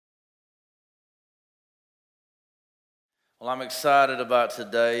Well, I'm excited about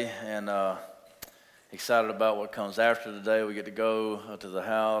today and excited about what comes after today. We get to go to the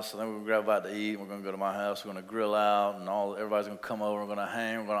house, and then we're grab out to eat. We're going to go to my house. We're going to grill out, and everybody's going to come over. We're going to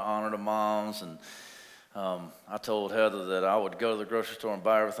hang. We're going to honor the moms. And I told Heather that I would go to the grocery store and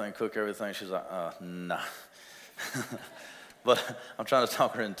buy everything, cook everything. She's like, nah. But I'm trying to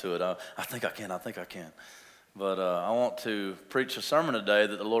talk her into it. I think I can. But I want to preach a sermon today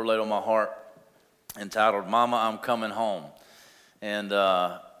that the Lord laid on my heart, entitled, Mama, I'm Coming Home. And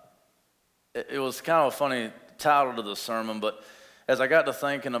it was kind of a funny title to the sermon, but as I got to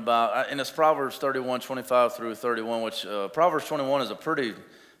thinking about, and it's Proverbs 31, 25 through 31, which Proverbs 21 is a pretty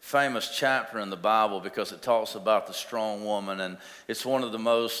famous chapter in the Bible because it talks about the strong woman, and it's one of the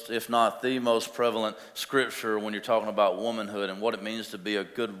most, if not the most prevalent scripture when you're talking about womanhood and what it means to be a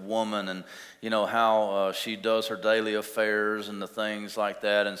good woman, and you know how she does her daily affairs and the things like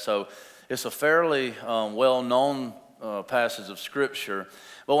that. And so it's a fairly well-known passage of Scripture.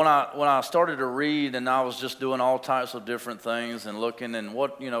 But when I started to read, and I was just doing all types of different things and looking and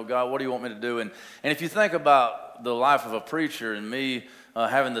God, what do you want me to do? And if you think about the life of a preacher and me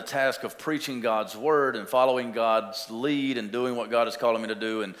having the task of preaching God's Word and following God's lead and doing what God is calling me to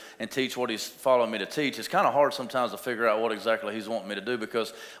do and teach what He's following me to teach, it's kind of hard sometimes to figure out what exactly He's wanting me to do,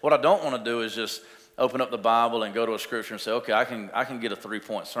 because what I don't want to do is just open up the Bible and go to a scripture and say, okay, I can get a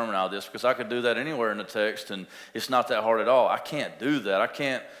 3-point sermon out of this, because I could do that anywhere in the text, and it's not that hard at all. I can't do that. I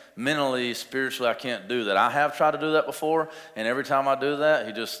can't mentally, spiritually, I can't do that. I have tried to do that before, and every time I do that,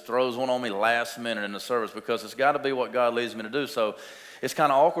 He just throws one on me last minute in the service, because it's got to be what God leads me to do. So it's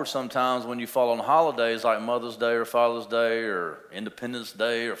kind of awkward sometimes when you fall on holidays like Mother's Day or Father's Day or Independence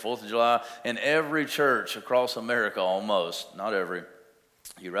Day or 4th of July. In every church across America, almost, not every,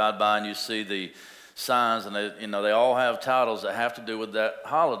 you ride by and you see the signs, and they all have titles that have to do with that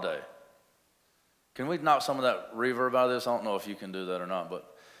holiday. Can we knock some of that reverb out of this? I don't know if you can do that or not,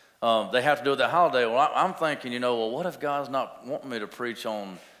 but they have to do with that holiday. Well, I'm thinking, what if God's not wanting me to preach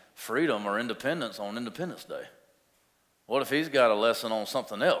on freedom or independence on Independence Day? What if He's got a lesson on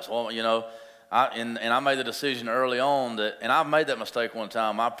something else? Well, I made the decision early on and I made that mistake one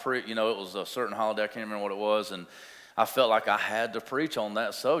time. It was a certain holiday, I can't remember what it was, and I felt like I had to preach on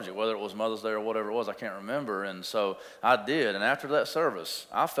that subject, whether it was Mother's Day or whatever it was, I can't remember. And so I did. And after that service,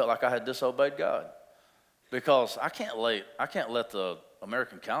 I felt like I had disobeyed God, because I can't let the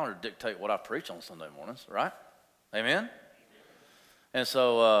American calendar dictate what I preach on Sunday mornings, right? Amen? And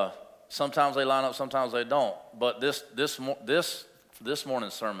so sometimes they line up, sometimes they don't. But this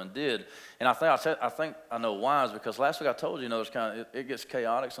morning's sermon did. And I think I know why, is because last week I told you, it gets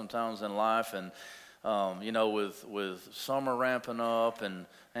chaotic sometimes in life, and with summer ramping up and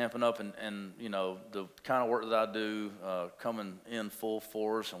amping up, and the kind of work that I do coming in full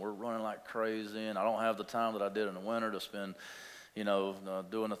force, and we're running like crazy, and I don't have the time that I did in the winter to spend,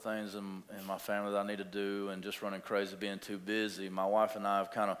 doing the things in my family that I need to do, and just running crazy, being too busy. My wife and I have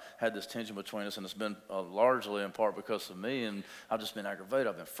kind of had this tension between us, and it's been largely in part because of me, and I've just been aggravated,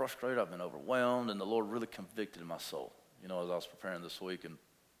 I've been frustrated, I've been overwhelmed, and the Lord really convicted my soul, as I was preparing this week. And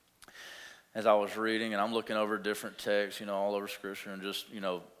as I was reading, and I'm looking over different texts, all over Scripture, and just,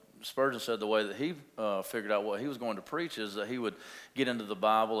 Spurgeon said the way that he figured out what he was going to preach is that he would get into the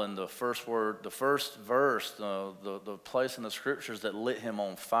Bible, and the first verse, the place in the Scriptures that lit him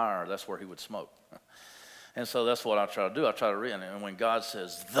on fire, that's where he would smoke. And so that's what I try to do. I try to read, and when God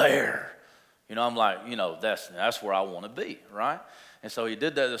says, there, I'm like, that's where I want to be, right? And so he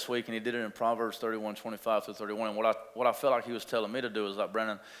did that this week, and he did it in Proverbs 31, 25 through 31. And what I felt like he was telling me to do is like,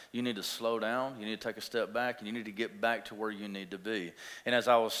 Brandon, you need to slow down, you need to take a step back, and you need to get back to where you need to be. And as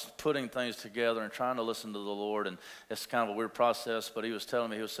I was putting things together and trying to listen to the Lord, and it's kind of a weird process, but he was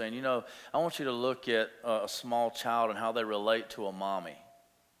telling me, he was saying, I want you to look at a small child and how they relate to a mommy.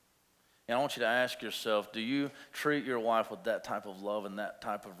 And I want you to ask yourself, do you treat your wife with that type of love and that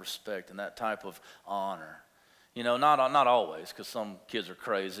type of respect and that type of honor? Not always, because some kids are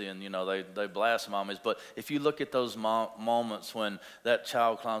crazy and, they blast mommies. But if you look at those moments when that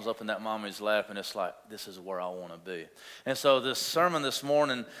child climbs up in that mommy's lap and it's like, this is where I want to be. And so this sermon this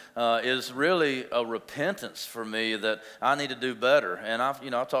morning is really a repentance for me that I need to do better. And I've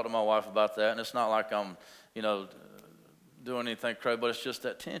talked to my wife about that, and it's not like I'm, doing anything crazy, but it's just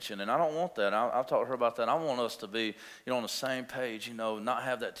that tension, and I don't want that. I've talked to her about that. I want us to be, on the same page, not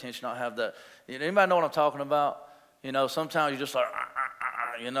have that tension, not have that. Anybody know what I'm talking about? Sometimes you're just like,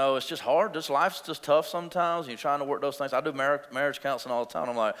 it's just hard. This life's just tough sometimes. You're trying to work those things. I do marriage counseling all the time.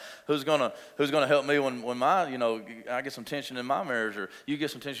 I'm like, who's gonna help me when my, I get some tension in my marriage, or you get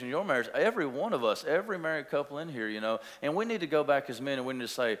some tension in your marriage? Every one of us, every married couple in here, and we need to go back as men, and we need to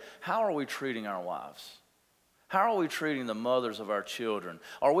say, how are we treating our wives? How are we treating the mothers of our children?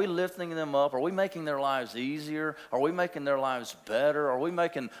 Are we lifting them up? Are we making their lives easier? Are we making their lives better? Are we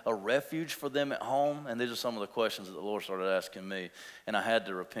making a refuge for them at home? And these are some of the questions that the Lord started asking me. And I had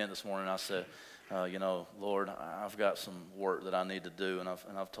to repent this morning. I said, Lord, I've got some work that I need to do, and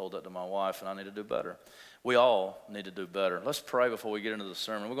I've told that to my wife, and I need to do better. We all need to do better. Let's pray before we get into the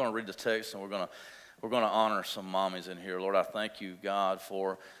sermon. We're going to read the text, and we're going to honor some mommies in here. Lord, I thank you, God,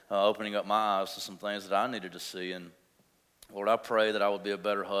 for opening up my eyes to some things that I needed to see. And Lord, I pray that I would be a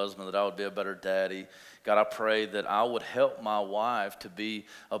better husband, that I would be a better daddy. God, I pray that I would help my wife to be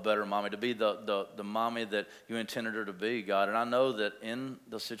a better mommy, to be the mommy that you intended her to be, God. And I know that in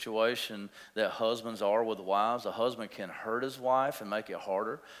the situation that husbands are with wives, a husband can hurt his wife and make it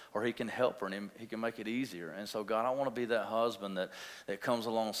harder, or he can help her and he can make it easier. And so, God, I want to be that husband that comes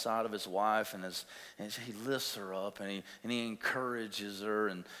alongside of his wife and he lifts her up and he encourages her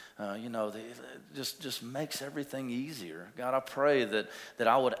and, just makes everything easier. God, I pray that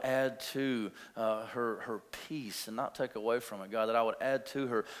I would add to her peace and not take away from it, God, that I would add to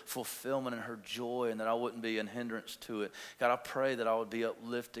her fulfillment and her joy and that I wouldn't be a hindrance to it. God, I pray that I would be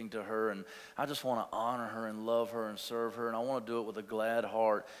uplifting to her, and I just want to honor her and love her and serve her, and I want to do it with a glad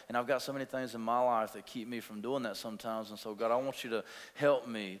heart. And I've got so many things in my life that keep me from doing that sometimes, and so, God, I want you to help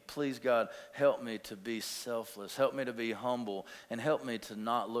me. Please, God, help me to be selfless. Help me to be humble, and help me to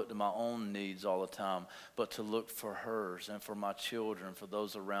not look to my own needs all the time, but to look for hers and for my children, for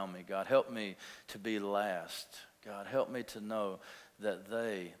those around me. God, help me to be last. God, help me to know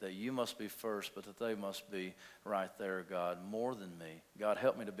that you must be first, but that they must be right there, God, more than me. God,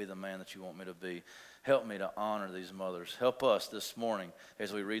 help me to be the man that you want me to be. Help me to honor these mothers. Help us this morning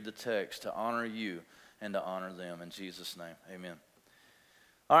as we read the text to honor you and to honor them. In Jesus' name, amen.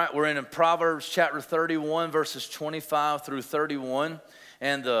 All right, we're in Proverbs chapter 31, verses 25 through 31.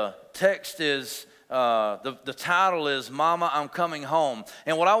 And the text is, the title is, Mama, I'm Coming Home.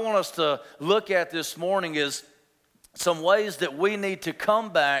 And what I want us to look at this morning is some ways that we need to come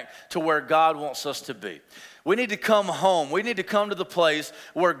back to where God wants us to be. We need to come home. We need to come to the place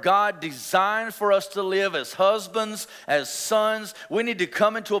where God designed for us to live as husbands, as sons. We need to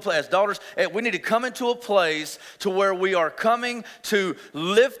come into a place, as daughters, we need to come into a place to where we are coming to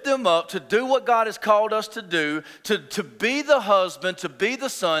lift them up, to do what God has called us to do, to be the husband, to be the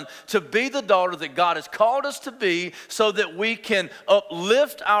son, to be the daughter that God has called us to be, so that we can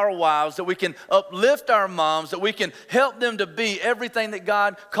uplift our wives, that we can uplift our moms, that we can help them to be everything that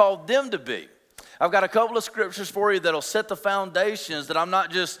God called them to be. I've got a couple of scriptures for you that'll set the foundations, that I'm not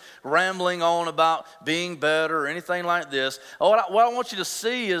just rambling on about being better or anything like this. What I want you to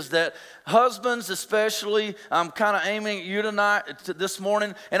see is that husbands especially, I'm kind of aiming at you tonight, this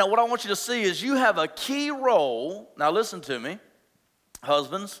morning, and what I want you to see is you have a key role. Now listen to me,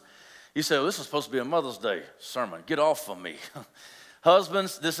 husbands. You say, well, this is supposed to be a Mother's Day sermon. Get off of me.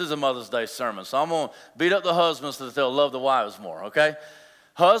 Husbands, this is a Mother's Day sermon, so I'm going to beat up the husbands so that they'll love the wives more, okay?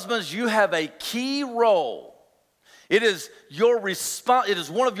 Husbands, you have a key role. It is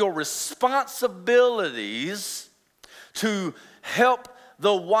one of your responsibilities to help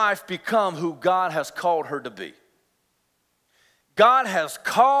the wife become who God has called her to be. God has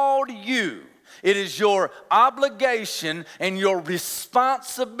called you. It is your obligation and your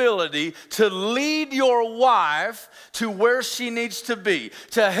responsibility to lead your wife to where she needs to be,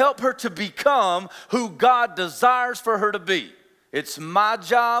 to help her to become who God desires for her to be. It's my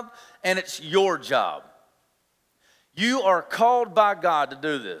job and it's your job. You are called by God to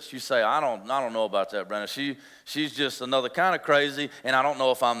do this. You say, I don't know about that, Brandon. She's just another kind of crazy, and I don't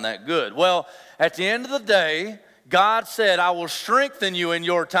know if I'm that good. Well, at the end of the day, God said, I will strengthen you in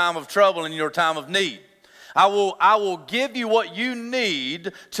your time of trouble and in your time of need. I will give you what you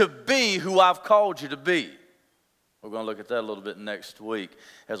need to be who I've called you to be. We're going to look at that a little bit next week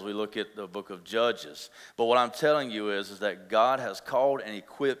as we look at the book of Judges. But what I'm telling you is that God has called and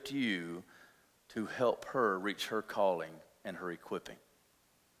equipped you to help her reach her calling and her equipping.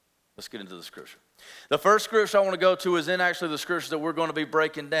 Let's get into the scripture. The first scripture I want to go to is in actually the scripture that we're going to be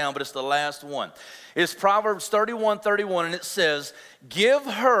breaking down, but it's the last one. It's Proverbs 31:31, and it says, give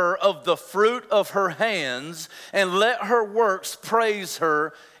her of the fruit of her hands, and let her works praise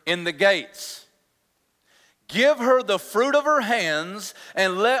her in the gates. Give her the fruit of her hands,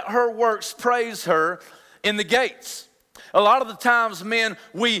 and let her works praise her in the gates. A lot of the times, men,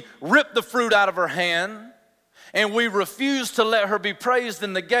 we rip the fruit out of her hand, and we refuse to let her be praised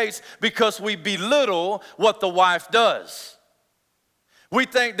in the gates because we belittle what the wife does. We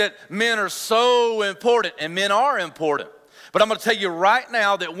think that men are so important, and men are important. But I'm going to tell you right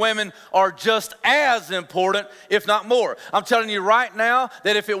now that women are just as important, if not more. I'm telling you right now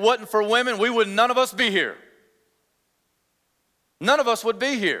that if it wasn't for women, none of us be here. none of us would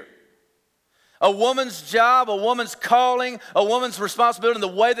be here. A woman's job, a woman's calling, a woman's responsibility, and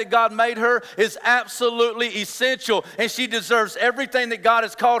the way that God made her is absolutely essential, and she deserves everything that God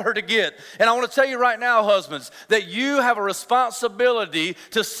has called her to get. And I want to tell you right now, husbands, that you have a responsibility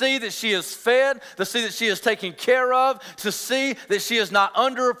to see that she is fed, to see that she is taken care of, to see that she is not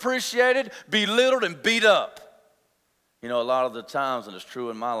underappreciated, belittled, and beat up. You know, a lot of the times, and it's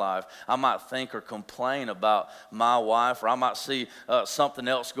true in my life, I might think or complain about my wife, or I might see something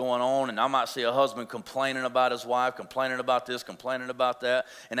else going on, and I might see a husband complaining about his wife, complaining about this, complaining about that,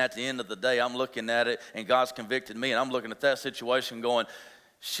 and at the end of the day, I'm looking at it, and God's convicted me, and I'm looking at that situation going,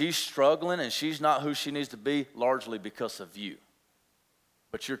 she's struggling, and she's not who she needs to be largely because of you.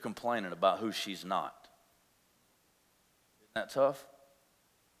 But you're complaining about who she's not. Isn't that tough?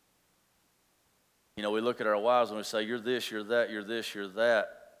 You know, we look at our wives and we say, you're this, you're that, you're this, you're that.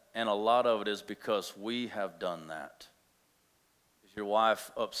 And a lot of it is because we have done that. Is your wife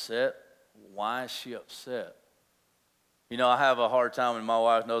upset? Why is she upset? You know, I have a hard time, and my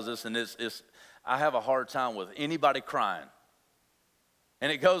wife knows this, and I have a hard time with anybody crying.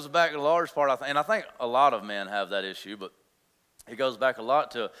 And it goes back in large part, and I think a lot of men have that issue, but it goes back a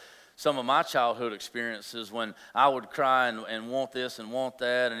lot to some of my childhood experiences when I would cry and want this and want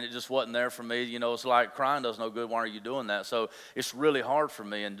that, and it just wasn't there for me. You know, it's like crying does no good. Why are you doing that? So it's really hard for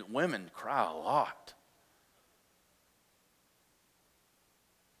me, and women cry a lot.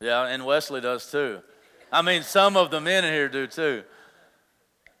 Yeah, and Wesley does too. I mean, some of the men in here do too.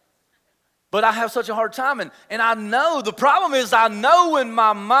 But I have such a hard time, and I know, the problem is I know in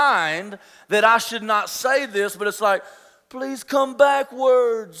my mind that I should not say this, but it's like, please come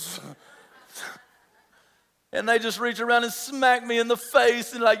backwards. And they just reach around and smack me in the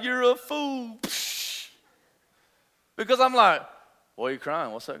face and like, you're a fool. Because I'm like, why are you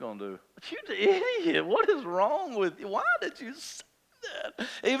crying? What's that going to do? You idiot. What is wrong with you? Why did you say that?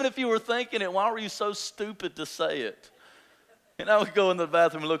 Even if you were thinking it, why were you so stupid to say it? And I would go in the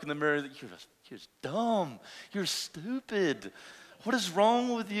bathroom and look in the mirror and think, you're dumb. You're stupid. What is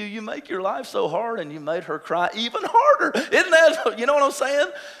wrong with you? You make your life so hard, and you made her cry even harder. Isn't that, you know what I'm saying?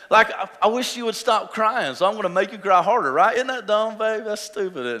 Like, I wish you would stop crying, so I'm going to make you cry harder, right? Isn't that dumb, babe? That's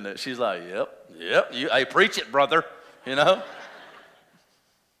stupid, isn't it? She's like, yep. Hey, preach it, brother, you know?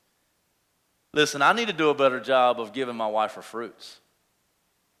 Listen, I need to do a better job of giving my wife her fruits.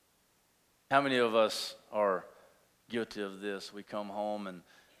 How many of us are guilty of this? We come home and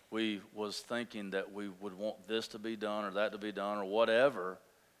we was thinking that we would want this to be done or that to be done or whatever,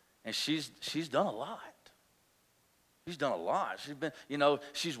 and she's done a lot. She's done a lot. She's been, you know,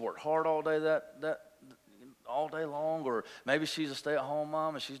 she's worked hard all day that all day long, or maybe she's a stay-at-home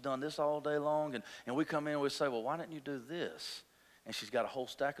mom and she's done this all day long, and we come in and we say, well, why didn't you do this? And she's got a whole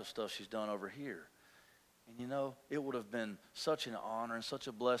stack of stuff she's done over here. And you know, it would have been such an honor and such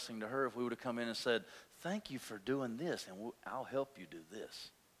a blessing to her if we would have come in and said, thank you for doing this, and I'll help you do this.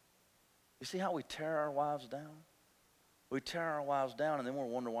 You see how we tear our wives down? We tear our wives down, and then we're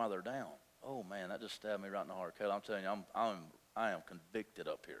wondering why they're down. Oh, man, that just stabbed me right in the heart. Caleb, I'm telling you, I am convicted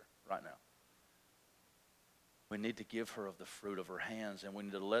up here right now. We need to give her of the fruit of her hands, and we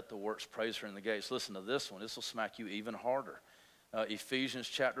need to let the works praise her in the gates. Listen to this one. This will smack you even harder. Ephesians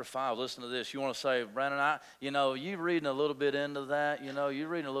chapter 5. Listen to this. You want to say, Brandon, you reading a little bit into that. You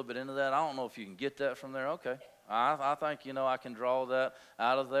reading a little bit into that. I don't know if you can get that from there. Okay. I think, I can draw that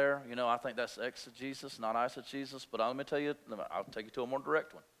out of there. I think that's exegesis, not eisegesis. But let me tell you, I'll take you to a more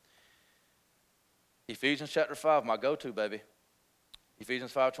direct one. Ephesians chapter 5, my go-to, baby.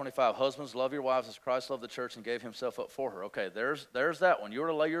 Ephesians 5:25. Husbands, love your wives as Christ loved the church and gave himself up for her. Okay, there's that one. You are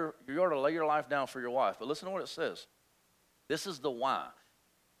to lay your life down for your wife. But listen to what it says. This is the why.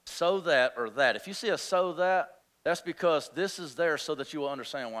 So that or that. If you see a so that, that's because this is there so that you will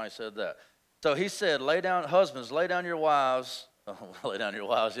understand why he said that. So he said, husbands, lay down your wives. Oh, lay down your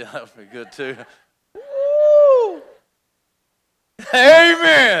wives, yeah, that would be good too. Woo!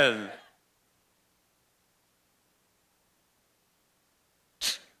 Amen.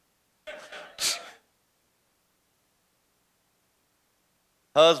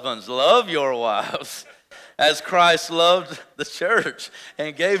 Husbands, love your wives as Christ loved the church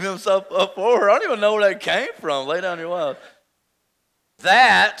and gave himself up for her. I don't even know where that came from. Lay down your wives.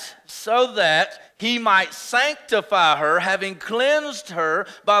 So that he might sanctify her, having cleansed her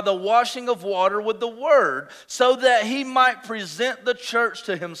by the washing of water with the word, so that he might present the church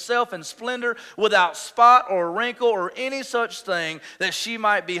to himself in splendor, without spot or wrinkle or any such thing, that she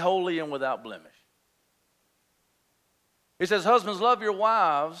might be holy and without blemish. He says, husbands, love your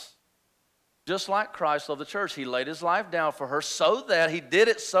wives just like Christ loved the church. He laid his life down for her so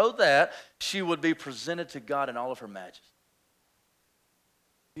that she would be presented to God in all of her majesty.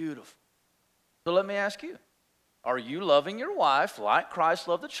 Beautiful. So let me ask you, are you loving your wife like Christ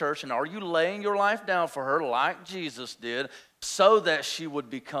loved the church, and are you laying your life down for her like Jesus did so that she would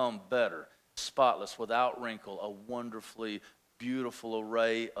become better, spotless, without wrinkle, a wonderfully beautiful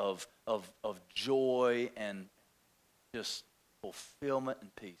array of joy and just fulfillment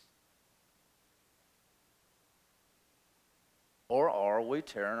and peace? Or are we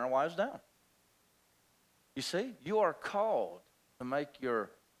tearing our wives down? You see, you are called to make your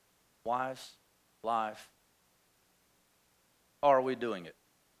wife's life. Or are we doing it?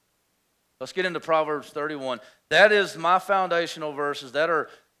 Let's get into Proverbs 31. That is my foundational verses. That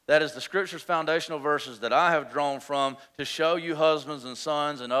is the Scripture's foundational verses that I have drawn from to show you husbands and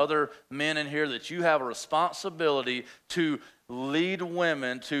sons and other men in here that you have a responsibility to lead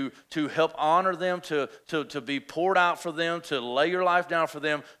women, to help honor them, to be poured out for them, to lay your life down for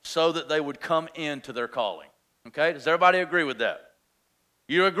them so that they would come into their calling. Okay? Does everybody agree with that?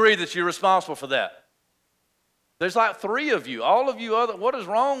 You agree that you're responsible for that? There's like 3 of you. All of you other, what is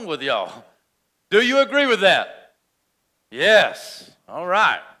wrong with y'all? Do you agree with that? Yes. All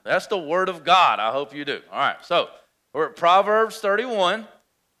right. That's the word of God. I hope you do. All right. So we're at Proverbs 31.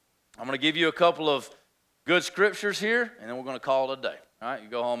 I'm going to give you a couple of good scriptures here, and then we're going to call it a day. All right. You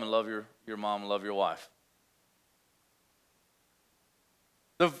go home and love your mom and love your wife.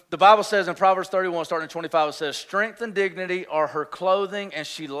 The Bible says in Proverbs 31, starting at 25, it says, "Strength and dignity are her clothing, and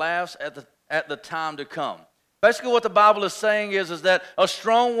she laughs at the time to come." Basically what the Bible is saying is that a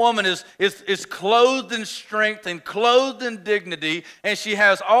strong woman is clothed in strength and clothed in dignity, and she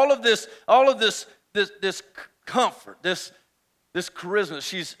has all of this comfort, this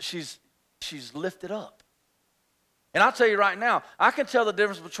charisma. She's lifted up. And I'll tell you right now, I can tell the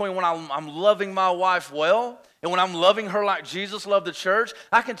difference between when I'm loving my wife well and when I'm loving her like Jesus loved the church.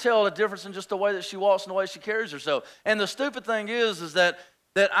 I can tell the difference in just the way that she walks and the way she carries herself. And the stupid thing is that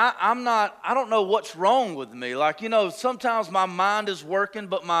I don't know what's wrong with me. Like, sometimes my mind is working,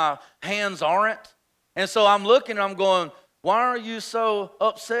 but my hands aren't. And so I'm looking and I'm going, why are you so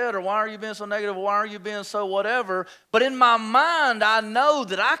upset? Or why are you being so negative? Or why are you being so whatever? But in my mind, I know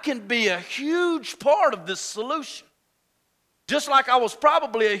that I can be a huge part of this solution. Just like I was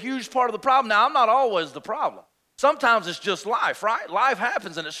probably a huge part of the problem. Now, I'm not always the problem. Sometimes it's just life, right? Life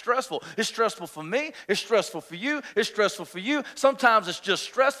happens and it's stressful. It's stressful for me. It's stressful for you. It's stressful for you. Sometimes it's just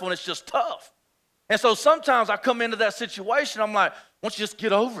stressful and it's just tough. And so sometimes I come into that situation, I'm like, why don't you just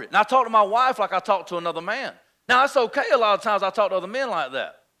get over it? And I talk to my wife like I talk to another man. Now, it's okay a lot of times I talk to other men like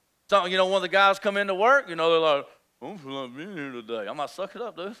that. So, one of the guys come into work, they're like, I don't feel like being here today. I'm like, suck it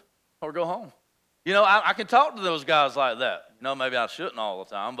up, dude, or go home. I can talk to those guys like that. Maybe I shouldn't all the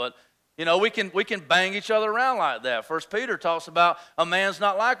time, but we can bang each other around like that. 1 Peter talks about a man's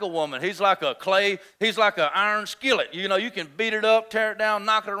not like a woman. He's like a clay, he's like an iron skillet. You can beat it up, tear it down,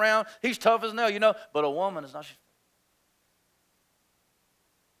 knock it around. He's tough as nail, but a woman is not.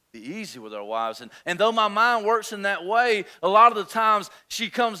 Be easy with our wives. And though my mind works in that way, a lot of the times she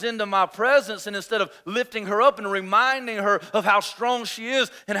comes into my presence, and instead of lifting her up and reminding her of how strong she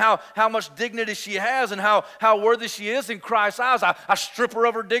is and how much dignity she has and how worthy she is in Christ's eyes, I strip her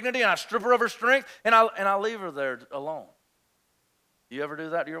of her dignity and I strip her of her strength and I leave her there alone. You ever do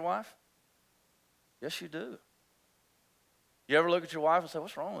that to your wife? Yes, you do. You ever look at your wife and say,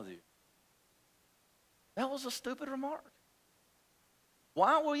 what's wrong with you? That was a stupid remark.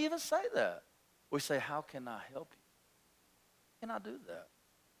 Why will we even say that? We say, how can I help you? How can I do that?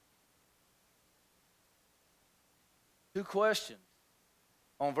 2 questions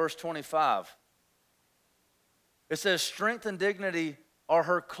on verse 25. It says, strength and dignity are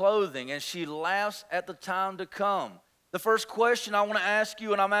her clothing, and she laughs at the time to come. The first question I want to ask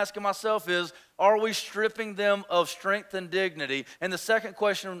you, and I'm asking myself, is, are we stripping them of strength and dignity? And the second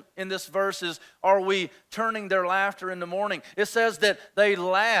question in this verse is, are we turning their laughter into mourning? It says that they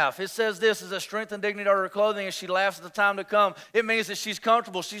laugh. It says this, is that strength and dignity are her clothing, and she laughs at the time to come. It means that she's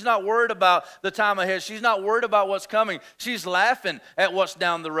comfortable. She's not worried about the time ahead. She's not worried about what's coming. She's laughing at what's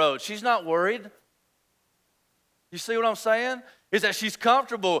down the road. She's not worried. You see what I'm saying? Is that she's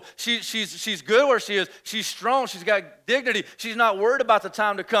comfortable. She's good where she is. She's strong. She's got dignity. She's not worried about the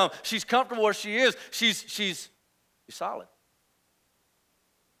time to come. She's comfortable where she is. She's solid.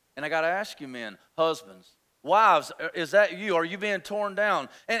 And I got to ask you, men, husbands, wives, is that you? Are you being torn down?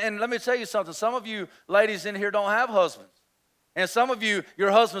 And let me tell you something. Some of you ladies in here don't have husbands. And some of you,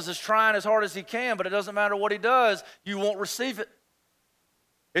 your husband is trying as hard as he can, but it doesn't matter what he does, you won't receive it.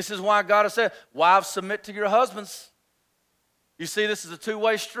 This is why God has said, wives, submit to your husbands. You see, this is a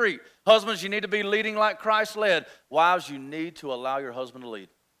two-way street. Husbands, you need to be leading like Christ led. Wives, you need to allow your husband to lead.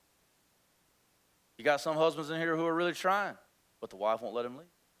 You got some husbands in here who are really trying, but the wife won't let him lead.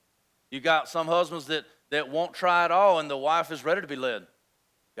 You got some husbands that won't try at all, and the wife is ready to be led.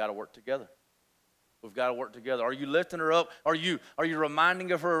 Got to work together. We've got to work together. Are you lifting her up? Are you reminding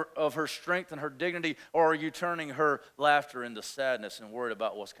her of her strength and her dignity, or are you turning her laughter into sadness and worried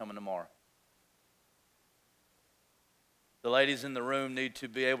about what's coming tomorrow? The ladies in the room need to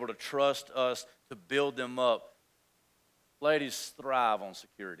be able to trust us to build them up. Ladies, thrive on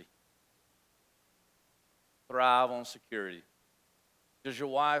security. Thrive on security. Does your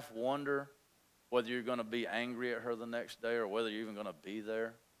wife wonder whether you're going to be angry at her the next day or whether you're even going to be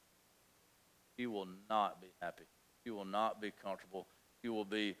there? She will not be happy. She will not be comfortable. She will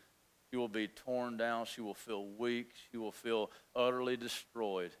be torn down. She will feel weak. She will feel utterly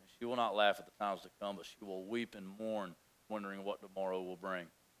destroyed. She will not laugh at the times to come, but she will weep and mourn, wondering what tomorrow will bring.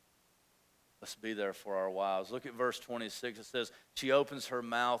 Let's be there for our wives. Look at verse 26. It says, she opens her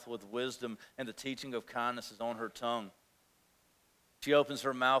mouth with wisdom, and the teaching of kindness is on her tongue. She opens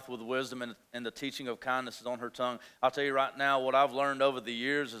her mouth with wisdom, and the teaching of kindness is on her tongue. I'll tell you right now, what I've learned over the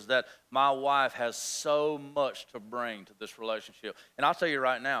years is that my wife has so much to bring to this relationship. And I'll tell you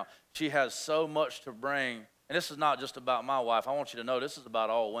right now, she has so much to bring. And this is not just about my wife. I want you to know this is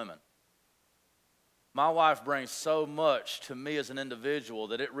about all women. My wife brings so much to me as an individual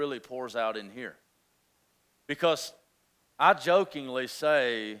that it really pours out in here. Because I jokingly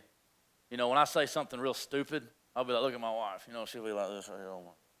say, when I say something real stupid, I'll be like, look at my wife. She'll be like this right here. Oh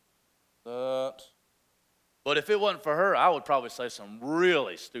my. But if it wasn't for her, I would probably say some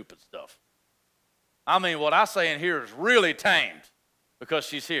really stupid stuff. I mean, what I say in here is really tamed because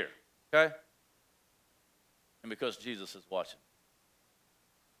she's here, okay? And because Jesus is watching.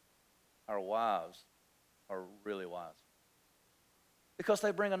 Our wives are really wise because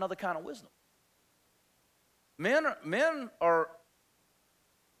they bring another kind of wisdom. Men are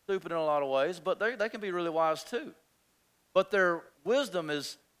stupid in a lot of ways, but they can be really wise too. But their wisdom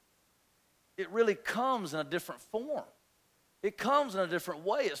it really comes in a different form. It comes in a different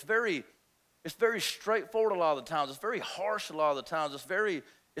way. It's very straightforward a lot of the times. It's very harsh a lot of the times.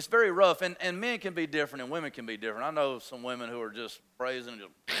 It's very rough. And men can be different and women can be different. I know some women who are just brazen and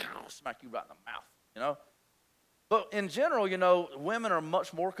just smack you right in the mouth, But in general, women are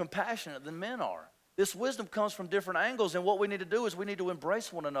much more compassionate than men are. This wisdom comes from different angles, and what we need to do is we need to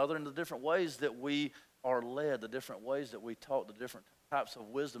embrace one another in the different ways that we are led, the different ways that we talk, the different types of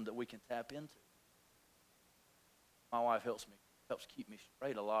wisdom that we can tap into. My wife helps keep me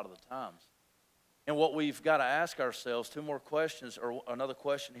straight a lot of the times. And what we've got to ask ourselves, two more questions, or another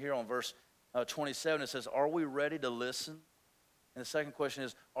question here on verse 27, it says, are we ready to listen? And the second question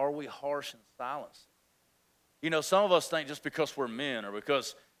is, are we harsh in silence? Some of us think just because we're men or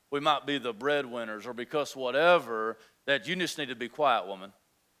because we might be the breadwinners or because whatever, that you just need to be quiet, woman.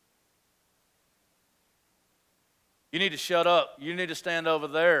 You need to shut up. You need to stand over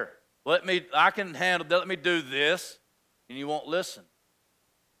there. I can handle that. Let me do this. And you won't listen.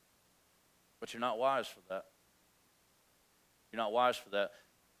 But you're not wise for that. You're not wise for that.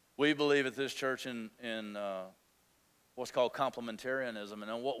 We believe at this church in what's called complementarianism.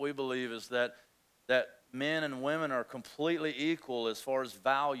 And what we believe is that men and women are completely equal as far as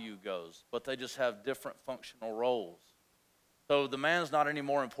value goes, but they just have different functional roles. So the man's not any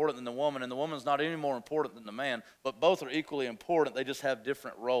more important than the woman, and the woman's not any more important than the man, but both are equally important. They just have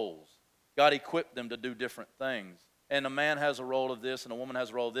different roles. God equipped them to do different things. And a man has a role of this and a woman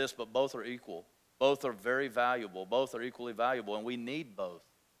has a role of this, but both are equal. Both are very valuable. Both are equally valuable, and we need both.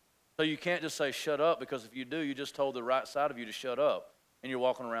 So you can't just say shut up, because if you do, you just told the right side of you to shut up, and you're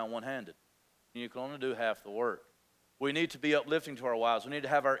walking around one-handed. And you can only do half the work. We need to be uplifting to our wives. We need to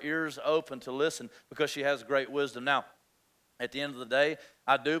have our ears open to listen because she has great wisdom. Now, at the end of the day,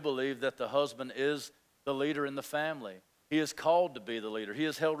 I do believe that the husband is the leader in the family. He is called to be the leader. He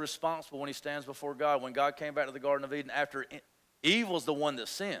is held responsible when he stands before God. When God came back to the Garden of Eden, after Eve was the one that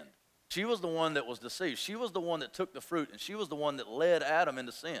sinned. She was the one that was deceived. She was the one that took the fruit, and she was the one that led Adam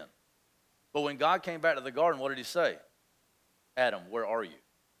into sin. But when God came back to the garden, what did he say? Adam, where are you?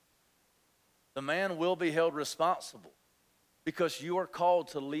 The man will be held responsible because you are called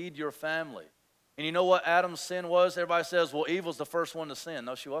to lead your family. And you know what Adam's sin was? Everybody says, well, Eve was the first one to sin.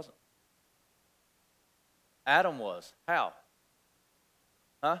 No, she wasn't. Adam was. How?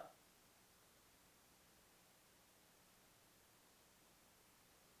 Huh?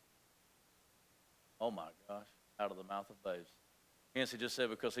 Oh my gosh, out of the mouth of babes. Hence he just said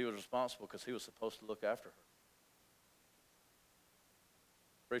because he was responsible, because he was supposed to look after her.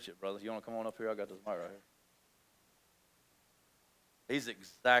 Preach it, brother. You want to come on up here? I got this mic right here. He's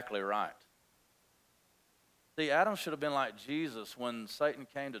exactly right. See, Adam should have been like Jesus when Satan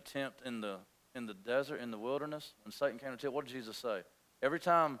came to tempt in the desert, in the wilderness. When Satan came to tempt, what did Jesus say? Every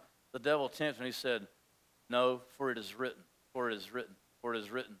time The devil tempted him, and he said, no, for it is written, for it is written, for it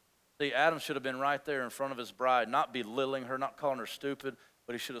is written. See, Adam should have been right there in front of his bride, not belittling her, not calling her stupid,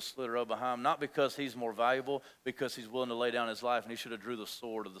 but he should have slid her up behind him, not because he's more valuable, because he's willing to lay down his life, and he should have drew the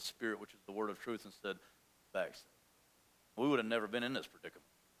sword of the Spirit, which is the word of truth, and said, backstab. We would have never been in this predicament.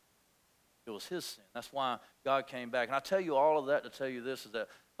 It was his sin. That's why God came back. And I tell you all of that to tell you this, is that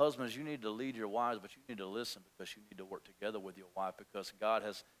husbands, you need to lead your wives, but you need to listen, because you need to work together with your wife, because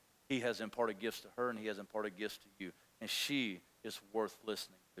He has imparted gifts to her, and he has imparted gifts to you. And she is worth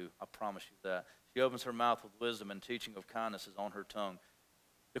listening to. I promise you that. She opens her mouth with wisdom, and teaching of kindness is on her tongue.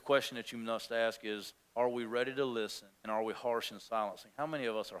 The question that you must ask is, are we ready to listen, and are we harsh in silencing? How many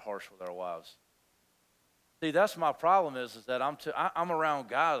of us are harsh with our wives? See, that's my problem is that I'm around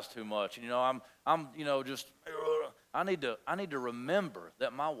guys too much. And, I need to remember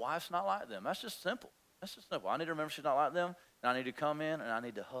that my wife's not like them. That's just simple. That's just simple. I need to remember she's not like them, and I need to come in, and I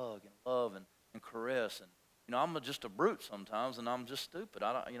need to hug and love and caress. And, I'm just a brute sometimes, and I'm just stupid.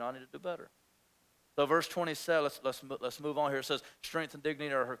 I need to do better. So verse 27, let's move on here. It says, strength and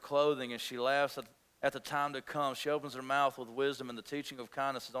dignity are her clothing, and she laughs at the time to come. She opens her mouth with wisdom, and the teaching of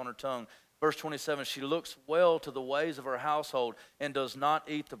kindness is on her tongue. Verse 27, she looks well to the ways of her household and does not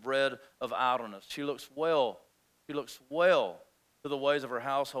eat the bread of idleness. She looks well to the ways of her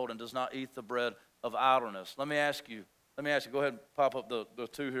household and does not eat the bread of idleness. Let me ask you, go ahead and pop up the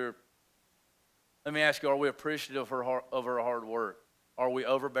two here. Let me ask you, are we appreciative of her hard work? Are we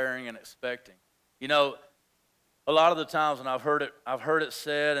overbearing and expecting? A lot of the times when I've heard it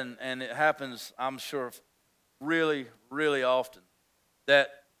said, and it happens, I'm sure, really, really often, that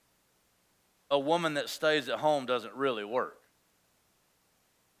a woman that stays at home doesn't really work.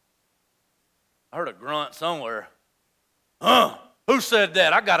 I heard a grunt somewhere. Who said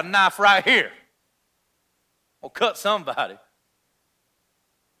that? I got a knife right here. I'll cut somebody.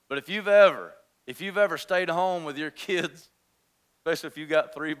 But if you've ever stayed home with your kids, especially if you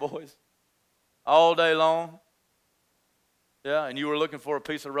got 3 boys, all day long, and you were looking for a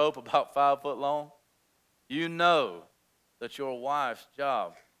piece of rope about 5 foot long, you know that your wife's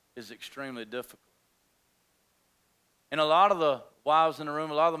job is extremely difficult. And a lot of the wives in the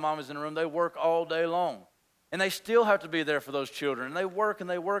room, a lot of the mommies in the room, they work all day long. And they still have to be there for those children. And they work and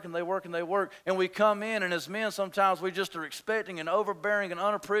they work and they work and they work. And we come in, and as men, sometimes we just are expecting and overbearing and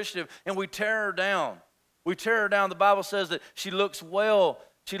unappreciative, and we tear her down. We tear her down. The Bible says that she looks well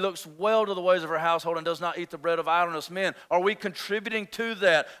to the ways of her household and does not eat the bread of idleness. Men, are we contributing to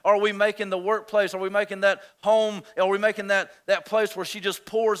that? Are we making the workplace? Are we making that home? Are we making that place where she just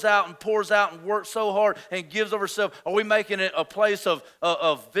pours out and works so hard and gives of herself? Are we making it a place of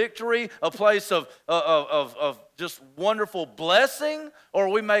victory, a place of just wonderful blessing? Or are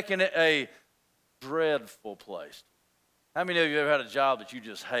we making it a dreadful place? How many of you have ever had a job that you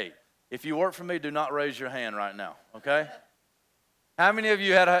just hate? If you work for me, do not raise your hand right now, okay? How many of you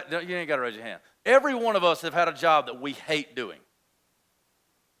you ain't got to raise your hand. Every one of us have had a job that we hate doing.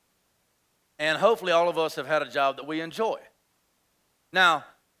 And hopefully all of us have had a job that we enjoy. Now,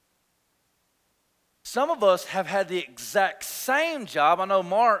 some of us have had the exact same job. I know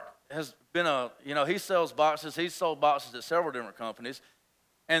Mark has been he sells boxes. He's sold boxes at several different companies.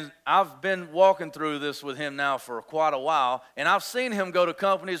 And I've been walking through this with him now for quite a while, and I've seen him go to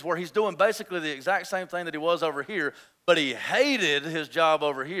companies where he's doing basically the exact same thing that he was over here, but he hated his job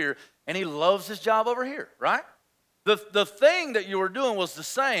over here, and he loves his job over here, right? The thing that you were doing was the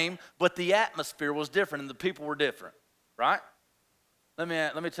same, but the atmosphere was different, and the people were different, right? Let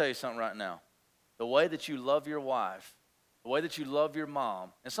me tell you something right now. The way that you love your wife, the way that you love your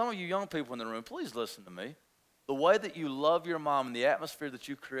mom, and some of you young people in the room, please listen to me. The way that you love your mom and the atmosphere that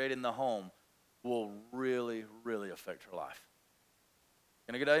you create in the home will really, really affect her life.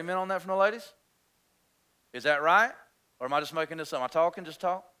 Can I get an amen on that from the ladies? Is that right? Or am I just making this up? Am I talking? Just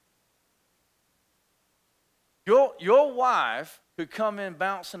talk? Your wife could come in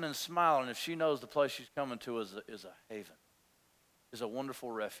bouncing and smiling if she knows the place she's coming to is a haven, is a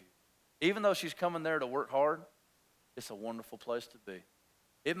wonderful refuge. Even though she's coming there to work hard, it's a wonderful place to be.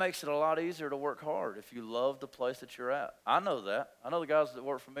 It makes it a lot easier to work hard if you love the place that you're at. I know that. I know the guys that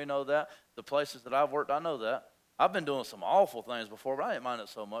work for me know that. The places that I've worked, I know that. I've been doing some awful things before, but I didn't mind it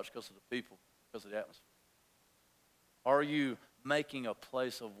so much because of the people, because of the atmosphere. Are you making a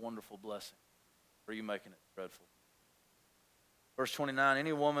place of wonderful blessing? Or are you making it dreadful? Verse 29,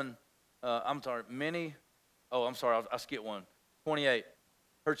 any woman, I skipped one. 28,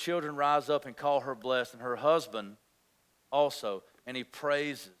 her children rise up and call her blessed, and her husband also, and he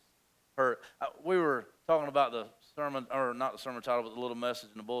praises her. We were talking about the sermon, or not the sermon title, but the little message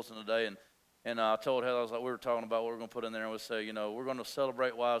in the bulletin today, and And I told Heather, I was like, we were talking about what we're going to put in there, and we say, you know, we're going to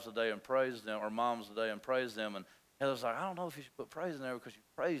celebrate wives today and praise them, or moms today and praise them. And Heather's like, I don't know if you should put praise in there because you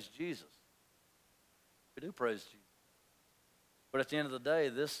praise Jesus. We do praise Jesus. But at the end of the day,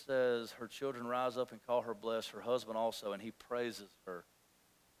 this says her children rise up and call her blessed, her husband also, and he praises her.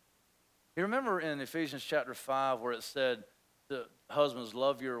 You remember in Ephesians chapter 5 where it said, the husbands,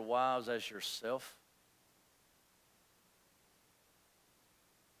 love your wives as yourself?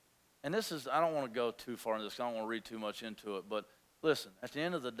 And this is, I don't want to go too far into this, I don't want to read too much into it, but listen, at the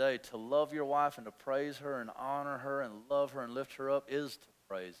end of the day, to love your wife and to praise her and honor her and love her and lift her up is to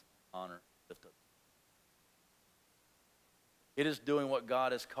praise, honor, and lift up. It is doing what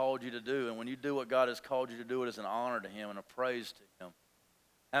God has called you to do. And when you do what God has called you to do, it is an honor to Him and a praise to Him.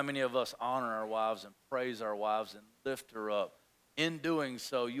 How many of us honor our wives and praise our wives and lift her up? In doing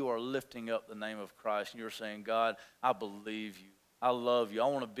so, you are lifting up the name of Christ. And you're saying, God, I believe you. I love you. I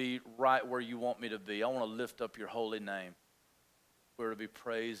want to be right where you want me to be. I want to lift up your holy name. We're to be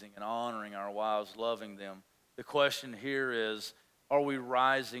praising and honoring our wives, loving them. The question here is, are we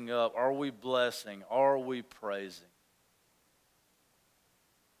rising up? Are we blessing? Are we praising?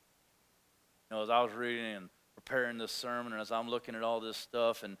 You know, as I was reading and preparing this sermon, and as I'm looking at all this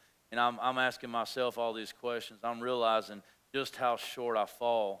stuff, and I'm asking myself all these questions, I'm realizing just how short I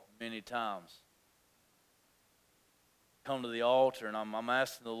fall many times. Come to the altar, and I'm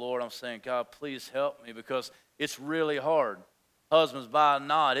asking the Lord, I'm saying, God, please help me, because it's really hard. Husbands, by a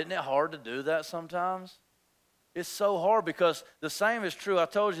nod, isn't it hard to do that sometimes? It's so hard, because the same is true. I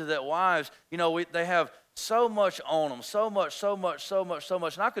told you that wives, you know, they have so much on them, so much.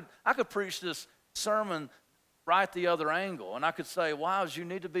 And I could preach this sermon right the other angle, and I could say, wives, you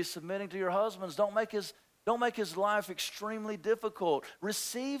need to be submitting to your husbands. Don't make his life extremely difficult.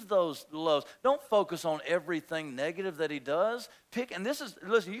 Receive those loves. Don't focus on everything negative that he does.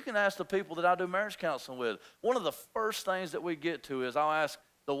 Listen, you can ask the people that I do marriage counseling with. One of the first things that we get to is I'll ask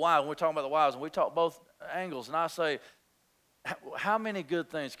the wives, when we're talking about the wives, and we talk both angles, and I say, how many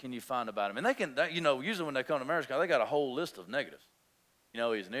good things can you find about him? And they can, usually when they come to marriage counseling, they got a whole list of negatives. You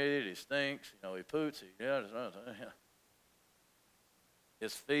know, he's an idiot, he stinks, he poots,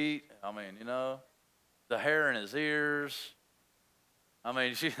 his feet, the hair in his ears.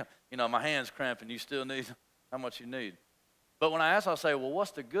 My hand's cramping, you still need how much you need. But when I ask, I'll say, well,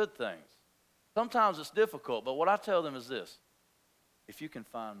 what's the good things? Sometimes it's difficult, but what I tell them is this. If you can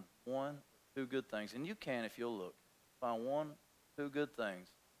find one or two good things, and you can if you'll look, find one, two good things,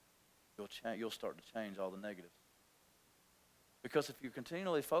 you'll start to change all the negatives. Because if you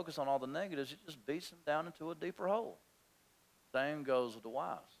continually focus on all the negatives, it just beats them down into a deeper hole. Same goes with the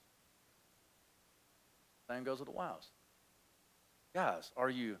wives. Guys, are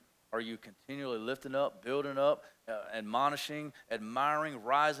you continually lifting up, building up, admonishing, admiring,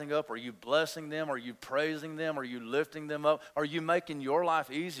 rising up? Are you blessing them? Are you praising them? Are you lifting them up? Are you making your life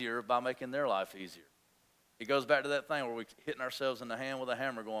easier by making their life easier? It goes back to that thing where we're hitting ourselves in the hand with a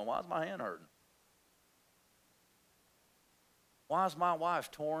hammer going, why is my hand hurting? Why is my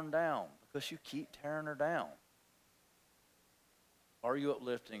wife torn down? Because you keep tearing her down. Are you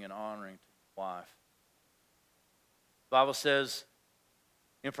uplifting and honoring to your wife? The Bible says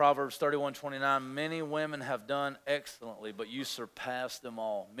in Proverbs 31:29, many women have done excellently, but you surpass them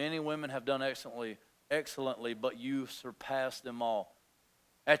all. Many women have done excellently, but you surpass them all.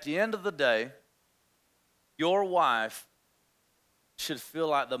 At the end of the day, your wife should feel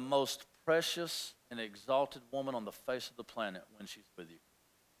like the most precious and exalted woman on the face of the planet when she's with you.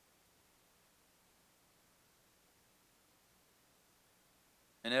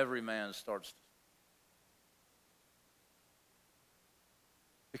 And every man starts to.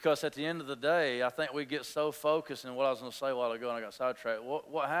 Because at the end of the day, I think we get so focused, and what I was going to say a while ago, and I got sidetracked.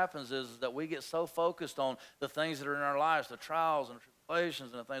 What happens is that we get so focused on the things that are in our lives, the trials and the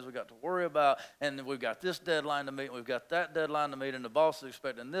tribulations and the things we got to worry about, and we've got this deadline to meet, and we've got that deadline to meet, and the boss is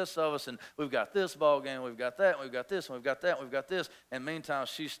expecting this of us, and we've got this ball game, we've got that, and we've got this, and we've got that, and we've got this, and meantime,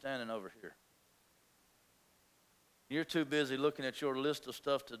 she's standing over here. You're too busy looking at your list of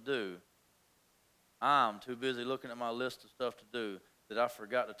stuff to do. I'm too busy looking at my list of stuff to do that I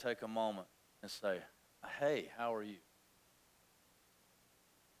forgot to take a moment and say, hey, how are you?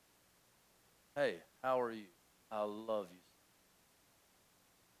 Hey, how are you? I love you.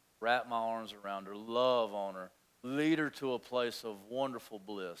 Wrap my arms around her, love on her, lead her to a place of wonderful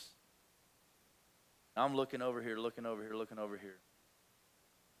bliss. I'm looking over here.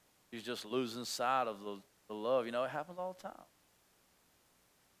 She's just losing sight of the love. It happens all the time.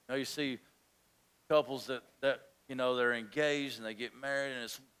 You see couples that they're engaged and they get married and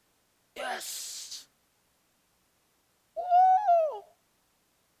it's, yes! Woo!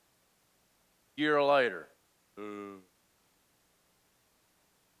 year later.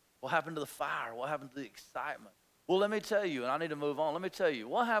 What happened to the fire? What happened to the excitement? Well, let me tell you, and I need to move on. Let me tell you,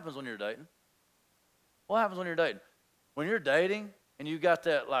 what happens when you're dating? What happens when you're dating? When you're dating and you got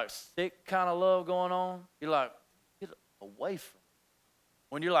that like sick kind of love going on, you're like, get away from me.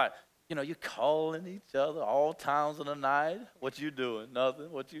 When you're like, you're calling each other all times of the night. What you doing?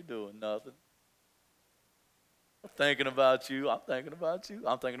 Nothing. What you doing? Nothing. I'm thinking about you. I'm thinking about you.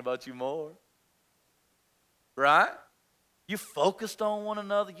 I'm thinking about you more. Right? You focused on one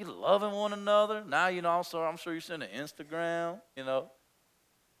another. You loving one another. Now, also, I'm sure you're sending Instagram,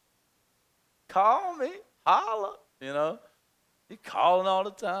 Call me. Holla, You calling all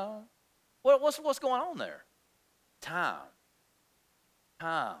the time. What's going on there? Time,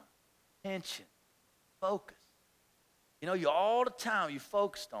 attention, focus. You all the time you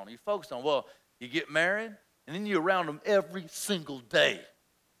focused on. Well, you get married, and then you're around them every single day.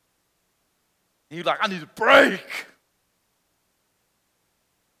 And you're like, I need a break.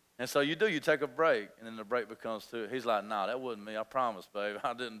 And so you take a break, and then the break becomes two. He's like, nah, that wasn't me. I promise, babe.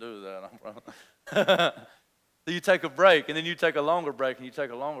 I didn't do that. So you take a break, and then you take a longer break, and you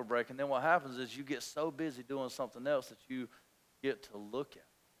take a longer break. And then what happens is you get so busy doing something else that you get to look at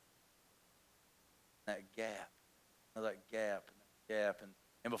that gap,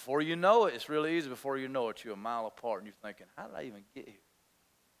 and before you know it, it's really easy. Before you know it, you're a mile apart, and you're thinking, how did I even get here?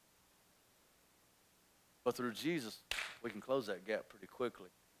 But through Jesus, we can close that gap pretty quickly.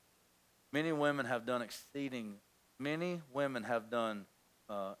 Many women have done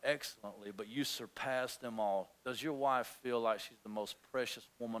excellently, but you surpass them all. Does your wife feel like she's the most precious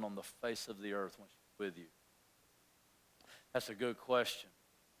woman on the face of the earth when she's with you? That's a good question.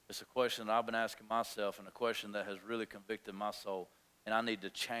 It's a question that I've been asking myself, and a question that has really convicted my soul. And I need to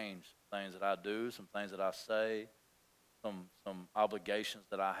change some things that I do, some things that I say, some obligations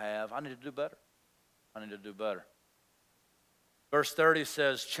that I have. I need to do better. Verse 30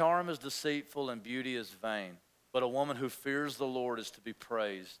 says, charm is deceitful and beauty is vain, but a woman who fears the Lord is to be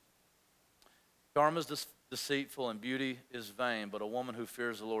praised. Charm is deceitful and beauty is vain, but a woman who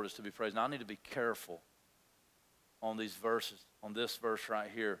fears the Lord is to be praised. Now I need to be careful on these verses, on this verse right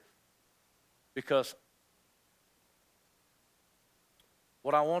here, because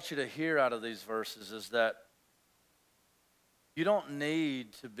what I want you to hear out of these verses is that you don't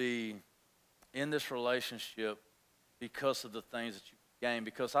need to be in this relationship because of the things that you gain.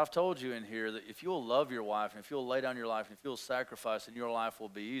 Because I've told you in here that if you'll love your wife, and if you'll lay down your life, and if you'll sacrifice, then your life will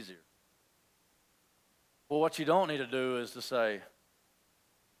be easier. Well, what you don't need to do is to say,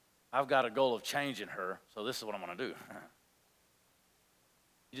 I've got a goal of changing her, so this is what I'm going to do.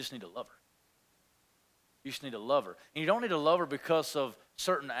 You just need to love her. You just need to love her. And you don't need to love her because of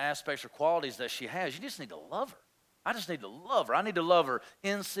certain aspects or qualities that she has. You just need to love her. I just need to love her. I need to love her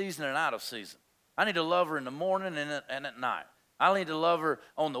in season and out of season. I need to love her in the morning and at night. I need to love her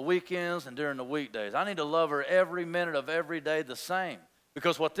on the weekends and during the weekdays. I need to love her every minute of every day the same.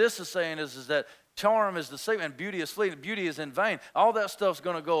 Because what this is saying is that charm is deceitful and beauty is fleeting. Beauty is in vain. All that stuff's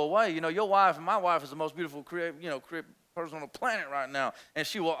going to go away. Your wife and my wife is the most beautiful person on the planet right now. And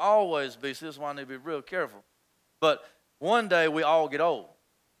she will always be. So this is why I need to be real careful. But one day we all get old.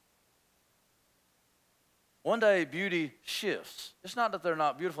 One day beauty shifts. It's not that they're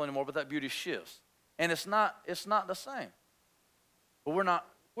not beautiful anymore, but that beauty shifts. And it's not the same. But we're not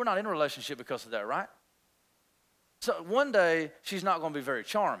in a relationship because of that, right? So one day she's not going to be very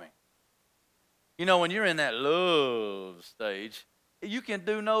charming. When you're in that love stage, you can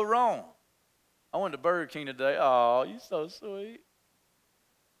do no wrong. I went to Burger King today. Oh, you're so sweet.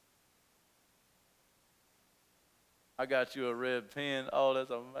 I got you a red pen. Oh,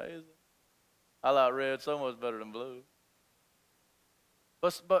 that's amazing. I like red so much better than blue.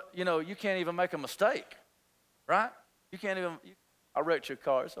 But you can't even make a mistake, right? You can't even, I wrecked your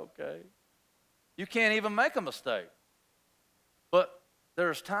car, it's okay. You can't even make a mistake. But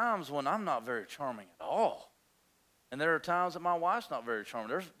there's times when I'm not very charming at all. And there are times that my wife's not very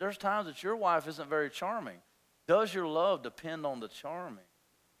charming. There's times that your wife isn't very charming. Does your love depend on the charming?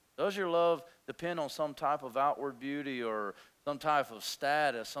 Does your love depend on some type of outward beauty or some type of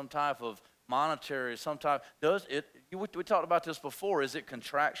status, some type of monetary, we talked about this before. Is it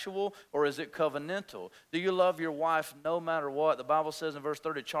contractual or is it covenantal? Do you love your wife no matter what? The Bible says in verse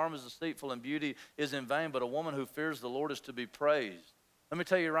 30, charm is deceitful and beauty is in vain, but a woman who fears the Lord is to be praised. Let me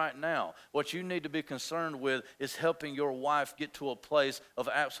tell you right now, what you need to be concerned with is helping your wife get to a place of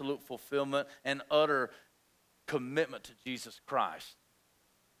absolute fulfillment and utter commitment to Jesus Christ.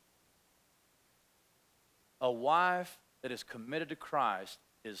 A wife that is committed to Christ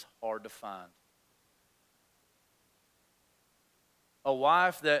is hard to find. A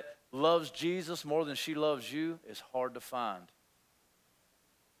wife that loves Jesus more than she loves you is hard to find.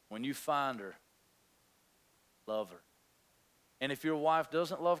 When you find her, love her. And if your wife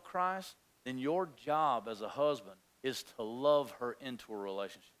doesn't love Christ, then your job as a husband is to love her into a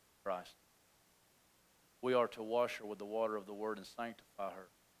relationship with Christ. We are to wash her with the water of the Word and sanctify her.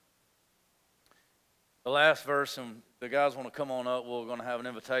 The last verse, and the guys want to come on up, we're going to have an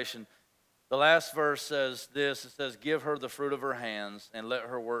invitation. The last verse says this, it says, give her the fruit of her hands and let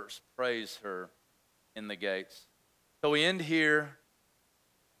her works praise her in the gates. So we end here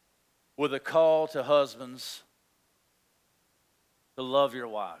with a call to husbands to love your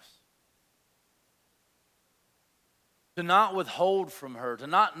wives. To not withhold from her, to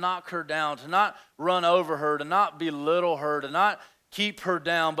not knock her down, to not run over her, to not belittle her, to not keep her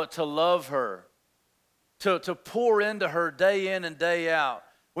down, but to love her. To pour into her day in and day out.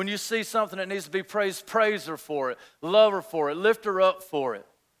 When you see something that needs to be praised, praise her for it. Love her for it. Lift her up for it.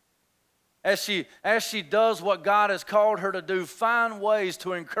 As she does what God has called her to do, find ways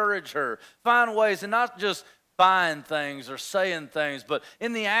to encourage her. Find ways, and not just buying things or saying things, but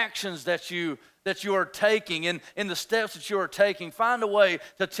in the actions that you are taking, in the steps that you are taking, find a way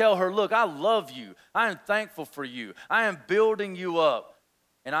to tell her, look, I love you. I am thankful for you. I am building you up.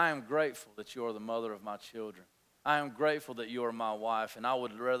 And I am grateful that you are the mother of my children. I am grateful that you are my wife, and I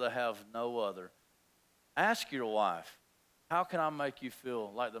would rather have no other. Ask your wife, how can I make you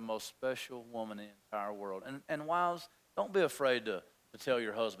feel like the most special woman in the entire world? And wives, don't be afraid to tell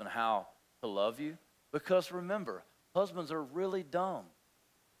your husband how to love you, because remember, husbands are really dumb.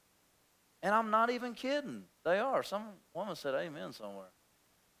 And I'm not even kidding. They are. Some woman said amen somewhere.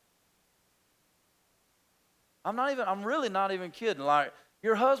 I'm really not even kidding. Like,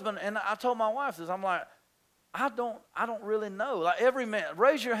 your husband, and I told my wife this, I'm like, I don't really know. Like, every man,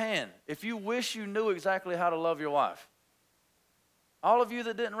 raise your hand if you wish you knew exactly how to love your wife. All of you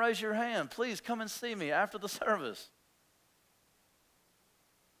that didn't raise your hand, please come and see me after the service.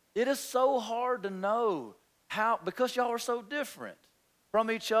 It is so hard to know how, because y'all are so different from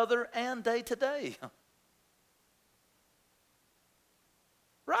each other and day to day.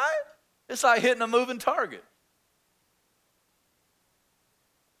 Right? It's like hitting a moving target.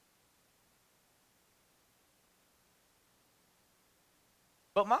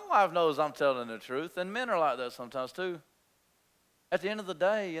 But my wife knows I'm telling the truth, and men are like that sometimes too. At the end of the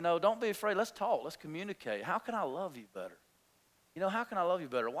day, don't be afraid. Let's talk. Let's communicate. How can I love you better? How can I love you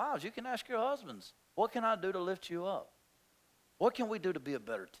better? Wives, you can ask your husbands, what can I do to lift you up? What can we do to be a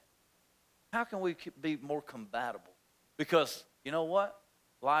better team? How can we be more compatible? Because you know what?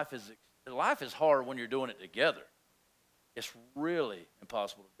 Life is hard when you're doing it together. It's really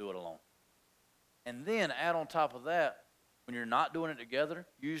impossible to do it alone. And then add on top of that, when you're not doing it together,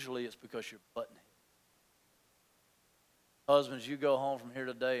 usually it's because you're butting heads. Husbands, you go home from here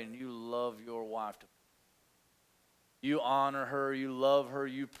today and you love your wife. You honor her, you love her,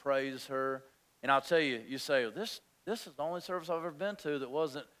 you praise her. And I'll tell you, you say, this is the only service I've ever been to that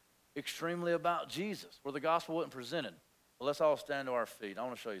wasn't extremely about Jesus, where the gospel wasn't presented. Well, let's all stand to our feet. I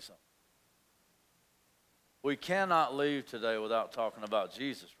want to show you something. We cannot leave today without talking about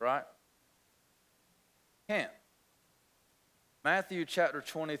Jesus, right? Can't. Matthew chapter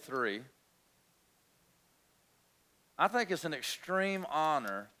 23. I think it's an extreme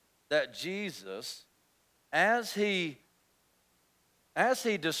honor that Jesus, as he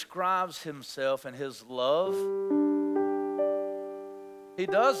describes himself and his love, he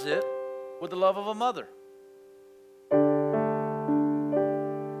does it with the love of a mother.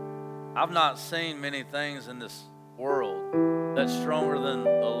 I've not seen many things in this world that's stronger than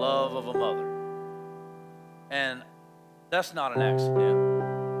the love of a mother. And that's not an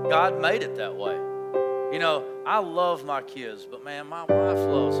accident. God made it that way. I love my kids, but man, my wife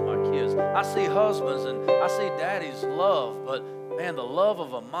loves my kids. I see husbands and I see daddies love, but man, the love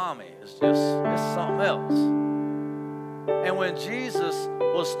of a mommy is it's something else. And when Jesus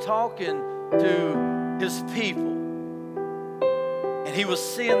was talking to his people, and he was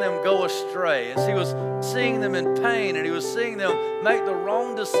seeing them go astray, as he was seeing them in pain, and he was seeing them make the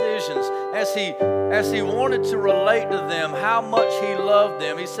wrong decisions, as he wanted to relate to them how much he loved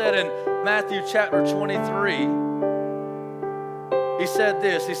them, he said in Matthew chapter 23, he said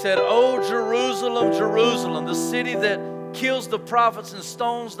this, he said, "Oh, Jerusalem, Jerusalem, the city that kills the prophets and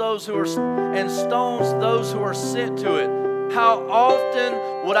stones those who are sent to it. How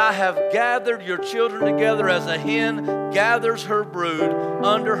often would I have gathered your children together as a hen gathers her brood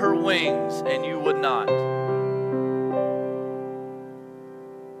under her wings, and you would not."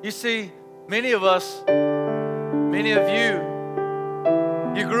 You see, many of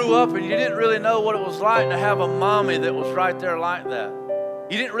you grew up and you didn't really know what it was like to have a mommy that was right there like that.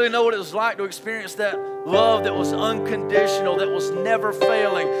 You didn't really know what it was like to experience that love that was unconditional, that was never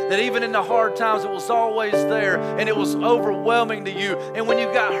failing, that even in the hard times it was always there and it was overwhelming to you. And when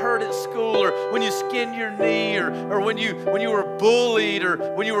you got hurt at school, or when you skinned your knee, or when you were bullied, or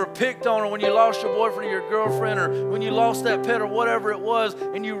when you were picked on, or when you lost your boyfriend or your girlfriend, or when you lost that pet or whatever it was,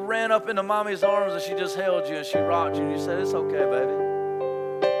 and you ran up into mommy's arms and she just held you and she rocked you and you said, "It's okay, baby.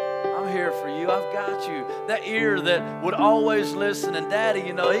 I'm here for you. I've got you." That ear that would always listen. And daddy,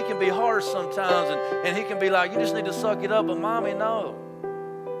 he can be harsh sometimes, and he can be like, "You just need to suck it up." But mommy, no.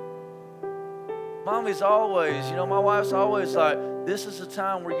 Mommy's always, my wife's always like, "This is a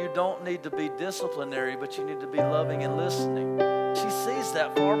time where you don't need to be disciplinary, but you need to be loving and listening." She sees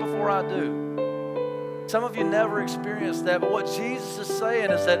that far before I do. Some of you never experienced that, but what Jesus is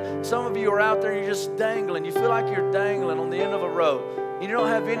saying is that some of you are out there and you're just dangling. You feel like you're dangling on the end of a rope. You don't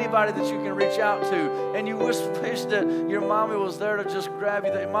have anybody that you can reach out to, and you wish that your mommy was there to just grab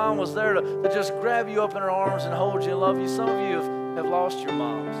you, that your mom was there to just grab you up in her arms and hold you and love you. Some of you have lost your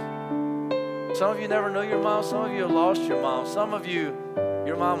moms. Some of you never knew your mom. Some of you have lost your mom. Some of you,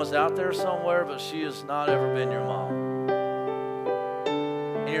 your mom is out there somewhere, but she has not ever been your mom.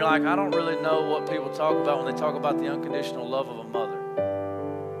 And you're like, "I don't really know what people talk about when they talk about the unconditional love of a mother."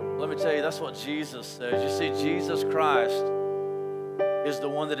 Let me tell you, that's what Jesus says. You see, Jesus Christ is the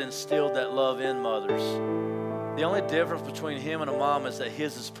one that instilled that love in mothers. The only difference between him and a mom is that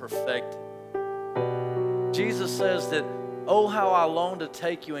his is perfected. Jesus says that, "Oh, how I long to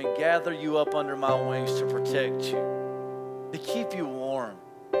take you and gather you up under my wings to protect you, to keep you warm,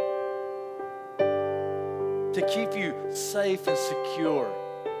 to keep you safe and secure."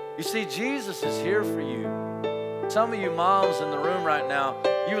 You see, Jesus is here for you. Some of you moms in the room right now,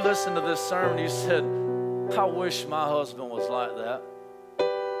 you listened to this sermon, you said, "I wish my husband was like that.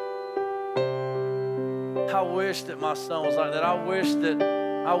 I wish that my son was like that. I wish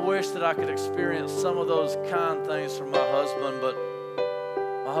that I could experience some of those kind things from my husband, but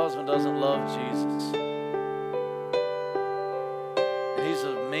my husband doesn't love Jesus. And he's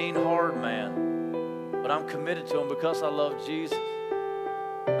a mean, hard man, but I'm committed to him because I love Jesus."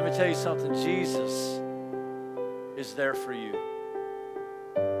 Let me tell you something. Jesus is there for you.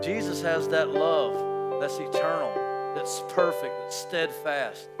 Jesus has that love that's eternal, that's perfect, that's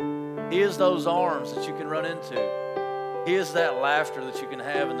steadfast. He is those arms that you can run into. He is that laughter that you can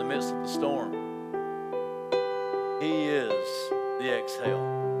have in the midst of the storm. He is the exhale.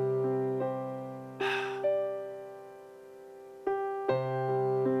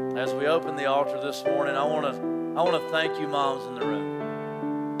 As we open the altar this morning, I want to thank you, moms in the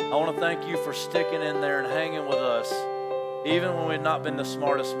room. I want to thank you for sticking in there and hanging with us, even when we've not been the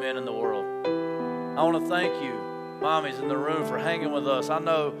smartest men in the world. I want to thank you, mommies in the room, for hanging with us. I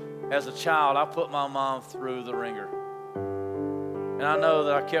know as a child, I put my mom through the ringer. And I know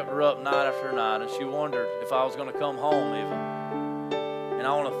that I kept her up night after night, and she wondered if I was going to come home even. And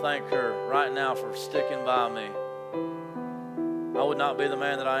I want to thank her right now for sticking by me. I would not be the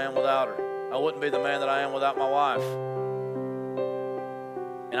man that I am without her. I wouldn't be the man that I am without my wife.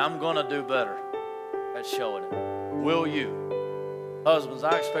 And I'm going to do better at showing it. Will you? Husbands,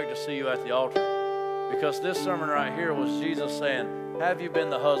 I expect to see you at the altar, because this sermon right here was Jesus saying, "Have you been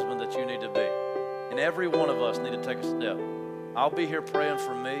the husband that you need to be?" And every one of us need to take a step. I'll be here praying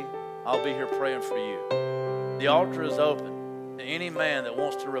for me. I'll be here praying for you. The altar is open to any man that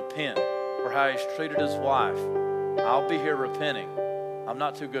wants to repent for how he's treated his wife. I'll be here repenting. I'm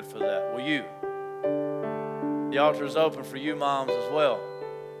not too good for that. Will you? The altar is open for you moms as well.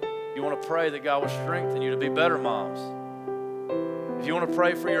 You want to pray that God will strengthen you to be better moms. If you want to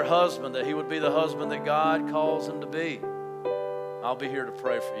pray for your husband, that he would be the husband that God calls him to be, I'll be here to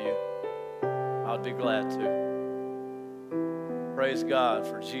pray for you. I'd be glad to. Praise God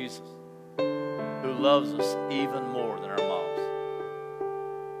for Jesus, who loves us even more than our moms.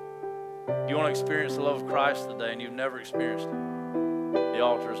 If you want to experience the love of Christ today and you've never experienced it, the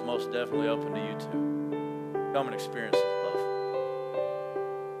altar is most definitely open to you too. Come and experience it.